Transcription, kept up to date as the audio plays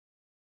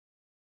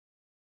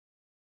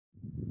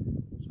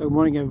So good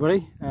morning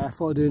everybody. I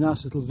thought I'd do a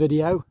nice little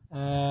video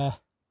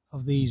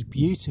of these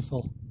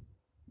beautiful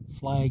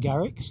fly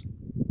agarics.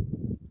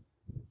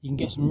 You can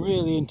get some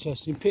really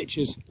interesting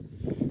pictures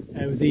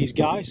with these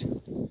guys.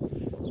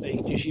 So you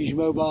can just use your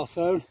mobile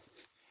phone.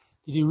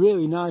 They do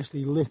really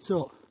nicely lit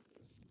up.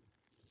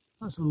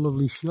 That's a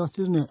lovely shot,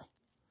 isn't it?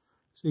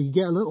 So you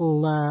get a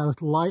little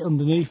light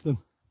underneath them.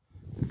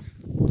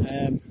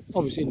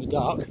 Obviously in the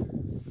dark.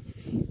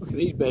 Look at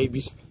these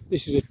babies.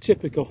 This is a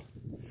typical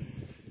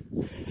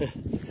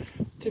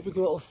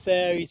little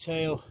fairy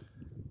tale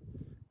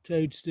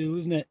toadstool,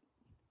 isn't it?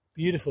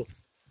 Beautiful.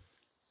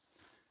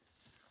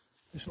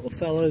 This little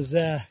fella's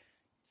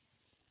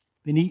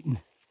been eaten.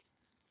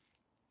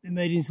 Been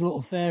made into a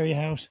little fairy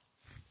house.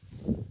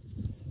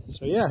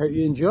 So yeah, I hope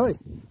you enjoy.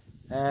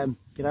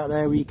 Get out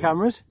there with your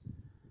cameras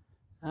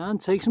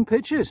and take some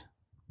pictures.